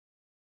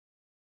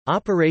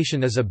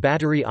Operation is a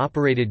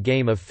battery-operated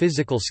game of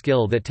physical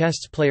skill that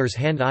tests players'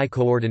 hand-eye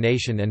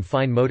coordination and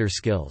fine motor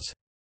skills.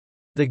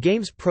 The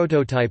game's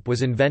prototype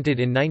was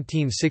invented in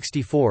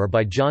 1964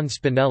 by John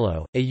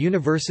Spinello, a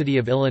University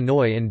of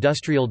Illinois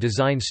industrial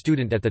design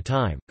student at the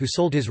time, who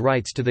sold his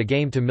rights to the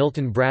game to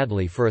Milton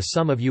Bradley for a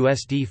sum of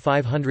USD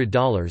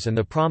 $500 and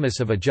the promise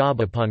of a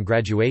job upon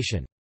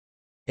graduation.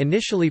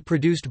 Initially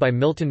produced by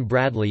Milton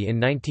Bradley in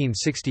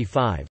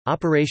 1965,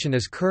 Operation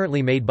is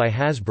currently made by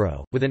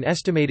Hasbro, with an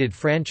estimated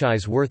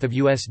franchise worth of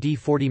USD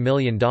 $40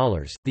 million.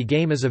 The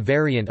game is a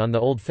variant on the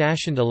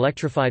old-fashioned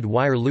electrified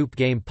wire loop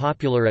game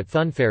popular at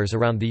funfairs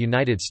around the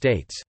United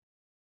States.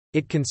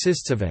 It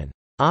consists of an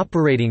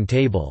operating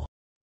table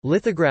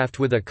lithographed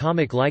with a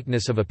comic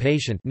likeness of a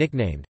patient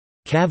nicknamed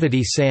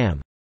Cavity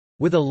Sam,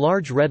 with a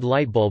large red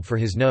light bulb for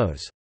his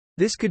nose.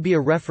 This could be a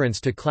reference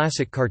to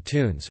classic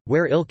cartoons,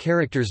 where ill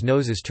characters'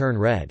 noses turn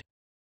red.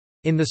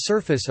 In the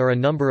surface are a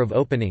number of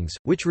openings,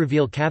 which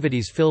reveal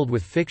cavities filled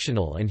with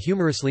fictional and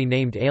humorously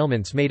named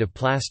ailments made of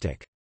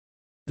plastic.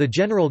 The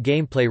general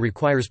gameplay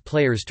requires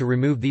players to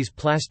remove these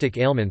plastic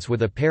ailments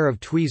with a pair of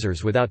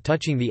tweezers without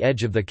touching the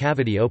edge of the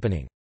cavity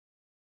opening.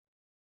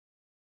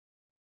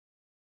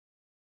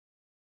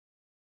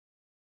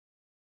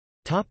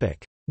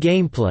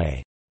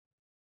 Gameplay.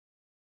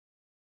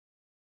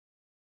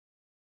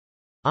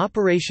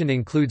 Operation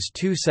includes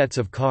two sets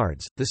of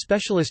cards. The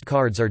specialist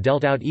cards are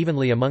dealt out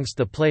evenly amongst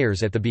the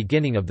players at the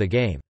beginning of the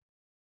game.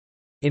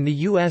 In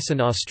the US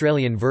and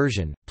Australian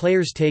version,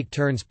 players take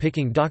turns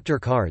picking doctor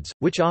cards,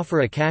 which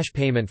offer a cash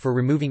payment for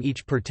removing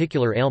each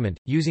particular ailment,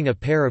 using a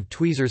pair of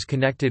tweezers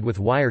connected with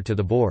wire to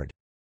the board.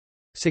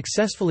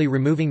 Successfully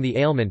removing the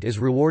ailment is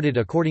rewarded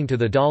according to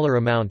the dollar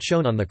amount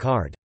shown on the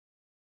card.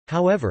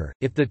 However,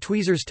 if the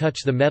tweezers touch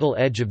the metal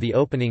edge of the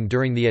opening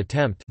during the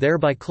attempt,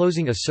 thereby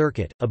closing a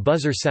circuit, a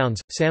buzzer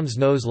sounds, Sam's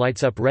nose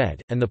lights up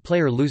red, and the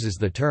player loses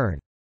the turn.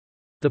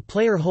 The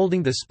player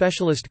holding the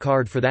specialist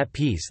card for that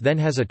piece then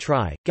has a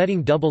try,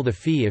 getting double the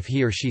fee if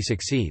he or she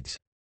succeeds.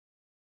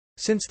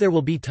 Since there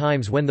will be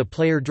times when the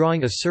player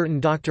drawing a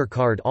certain doctor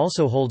card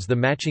also holds the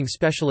matching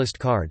specialist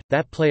card,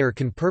 that player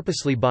can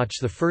purposely botch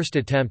the first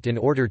attempt in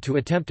order to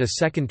attempt a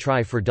second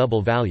try for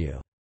double value.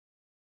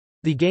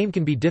 The game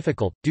can be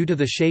difficult, due to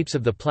the shapes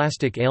of the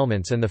plastic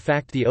ailments and the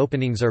fact the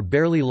openings are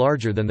barely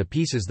larger than the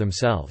pieces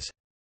themselves.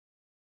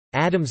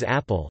 Adam's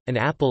apple, an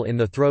apple in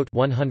the throat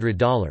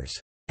 $100.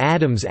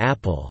 Adam's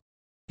apple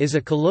is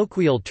a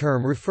colloquial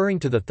term referring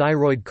to the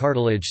thyroid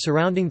cartilage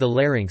surrounding the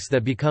larynx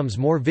that becomes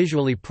more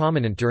visually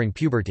prominent during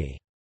puberty.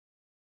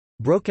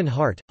 Broken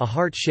heart, a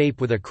heart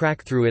shape with a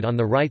crack through it on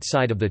the right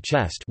side of the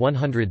chest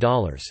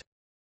 $100.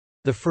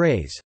 The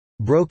phrase,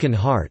 broken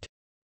heart,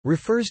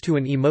 refers to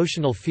an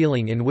emotional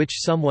feeling in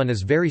which someone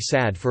is very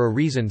sad for a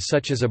reason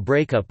such as a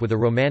breakup with a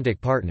romantic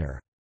partner.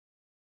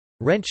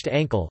 Wrenched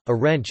ankle, a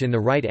wrench in the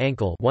right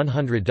ankle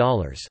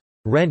 $100.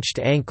 Wrenched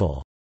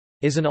ankle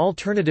is an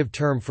alternative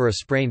term for a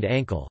sprained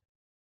ankle.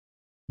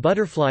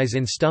 Butterflies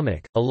in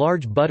stomach, a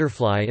large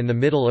butterfly in the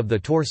middle of the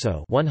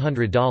torso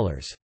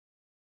 $100.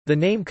 The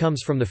name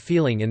comes from the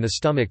feeling in the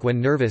stomach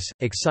when nervous,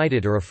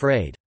 excited or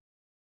afraid.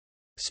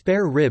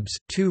 Spare ribs,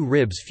 two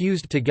ribs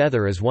fused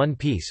together as one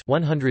piece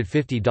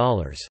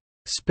 $150.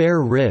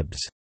 Spare ribs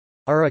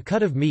are a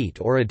cut of meat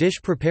or a dish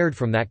prepared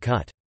from that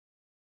cut.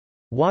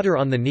 Water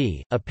on the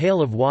knee, a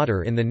pail of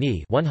water in the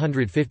knee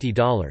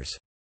 $150.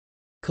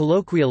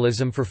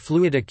 Colloquialism for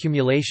fluid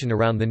accumulation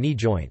around the knee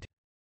joint.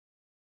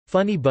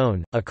 Funny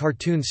bone, a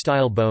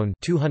cartoon-style bone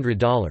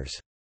 $200.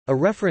 A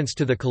reference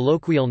to the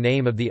colloquial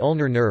name of the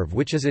ulnar nerve,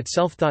 which is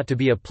itself thought to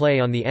be a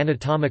play on the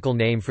anatomical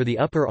name for the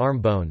upper arm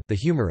bone, the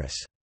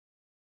humerus.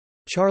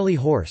 Charley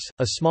horse,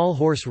 a small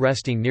horse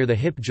resting near the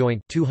hip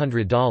joint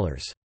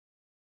 $200.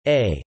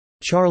 A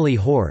Charley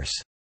horse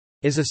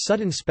is a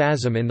sudden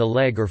spasm in the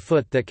leg or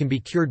foot that can be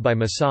cured by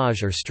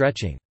massage or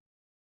stretching.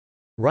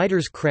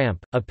 Writer's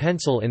cramp, a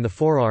pencil in the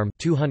forearm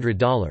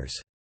 $200.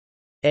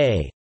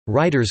 A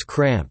writer's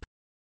cramp,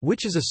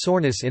 which is a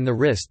soreness in the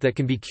wrist that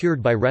can be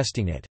cured by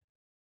resting it.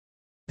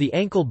 The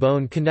ankle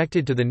bone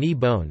connected to the knee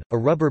bone, a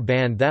rubber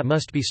band that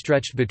must be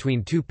stretched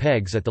between two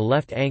pegs at the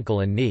left ankle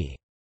and knee.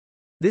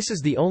 This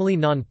is the only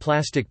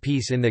non-plastic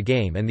piece in the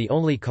game and the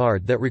only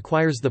card that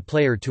requires the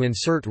player to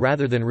insert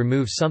rather than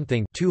remove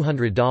something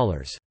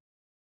 $200.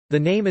 The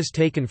name is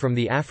taken from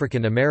the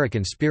African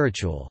American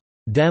spiritual,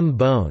 dem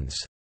bones.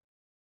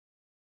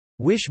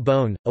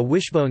 Wishbone, a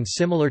wishbone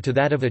similar to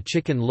that of a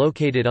chicken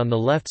located on the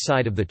left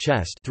side of the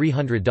chest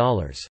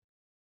 $300.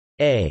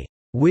 A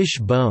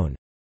wishbone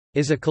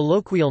is a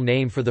colloquial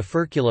name for the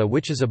furcula,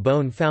 which is a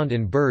bone found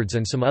in birds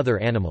and some other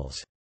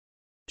animals.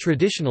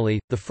 Traditionally,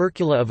 the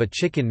furcula of a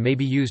chicken may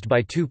be used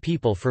by two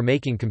people for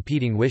making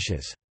competing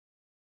wishes.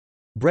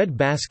 Bread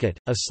basket,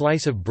 a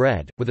slice of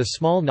bread, with a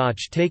small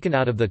notch taken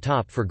out of the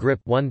top for grip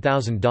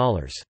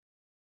 $1,000.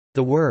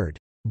 The word,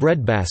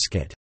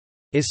 breadbasket,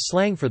 is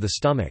slang for the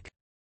stomach.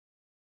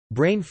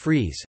 Brain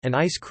freeze, an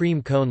ice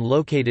cream cone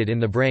located in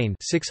the brain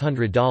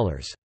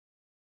 $600.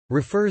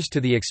 Refers to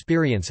the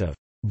experience of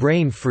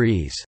brain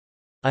freeze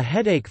A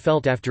headache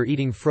felt after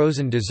eating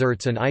frozen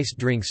desserts and iced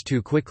drinks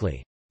too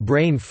quickly.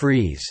 Brain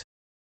freeze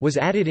was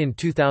added in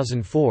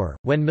 2004,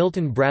 when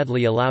Milton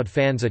Bradley allowed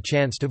fans a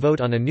chance to vote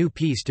on a new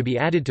piece to be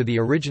added to the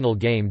original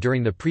game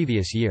during the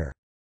previous year.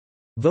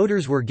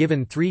 Voters were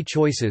given 3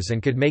 choices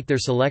and could make their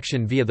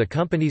selection via the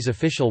company's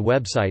official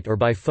website or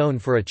by phone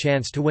for a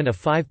chance to win a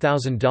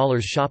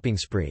 $5,000 shopping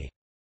spree.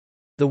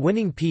 The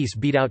winning piece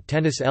beat out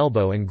Tennis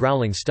Elbow and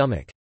Growling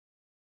Stomach.